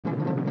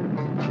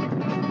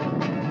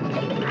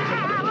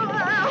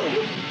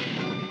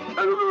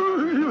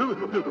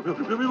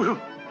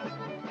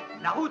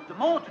La route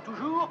monte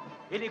toujours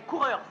et les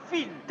coureurs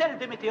filent tels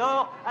des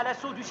météores à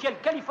l'assaut du ciel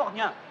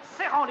californien,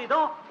 serrant les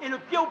dents et le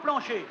pied au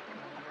plancher.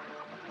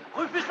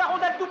 Rufus la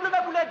rondelle double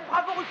ma boulette,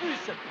 bravo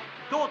Rufus!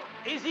 D'autres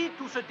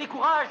hésitent ou se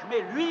découragent,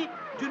 mais lui,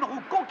 d'une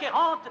roue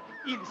conquérante,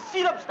 il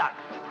scie l'obstacle.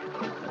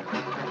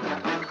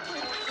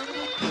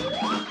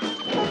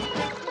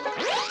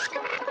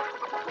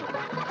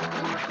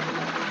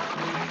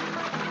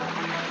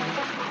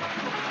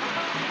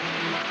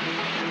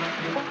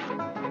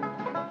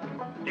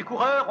 Les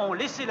coureurs ont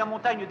laissé la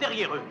montagne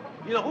derrière eux.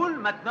 Ils roulent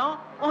maintenant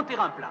en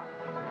terrain plat.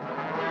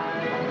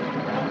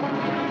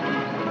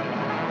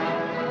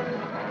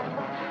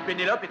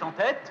 Pénélope est en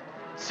tête,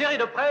 serrée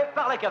de près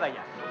par la cavaillasse.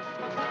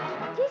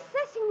 Qui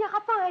sait s'il n'y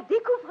aura pas un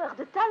découvreur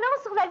de talent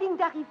sur la ligne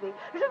d'arrivée?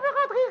 Je veux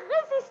rendre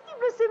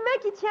irrésistible ces mains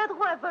qui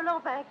tiendront un volant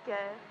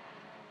vainqueur.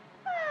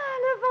 Ah,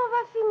 le vent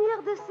va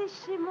finir de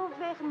sécher mon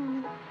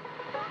vernis.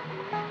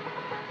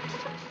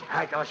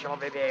 Attention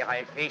bébé,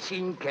 fais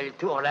signe qu'elle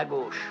tourne à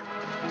gauche.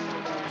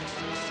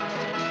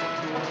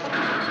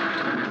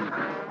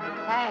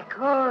 À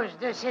cause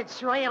de cette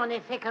souris, on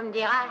est fait comme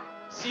des rats.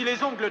 Si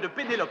les ongles de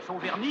Pénélope sont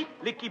vernis,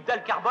 l'équipe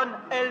d'Alcarbone,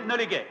 elle, ne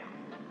les guère.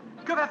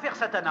 Que va faire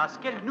Satanas?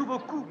 Quel nouveau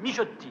coup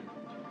mijote-t-il?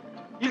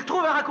 Il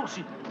trouve un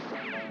raccourci.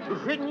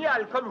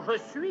 Génial comme je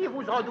suis,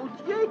 vous en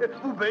doutiez?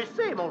 Vous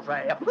baissez, mon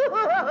cher.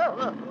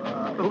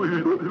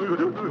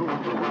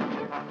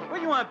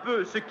 Voyons un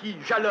peu ce qui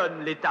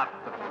jalonne l'étape.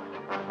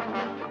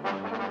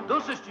 Dans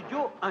ce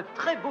studio, un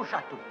très beau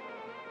château.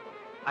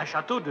 Un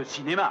château de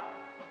cinéma.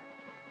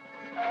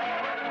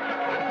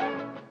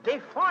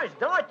 Défense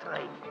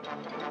d'entrée.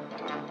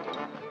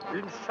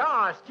 Une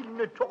chance qu'il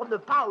ne tourne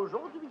pas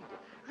aujourd'hui.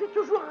 J'ai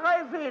toujours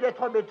rêvé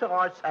d'être metteur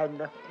en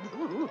scène.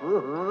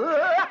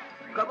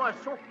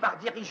 Commençons par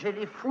diriger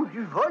les fous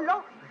du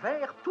volant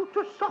vers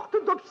toutes sortes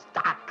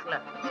d'obstacles.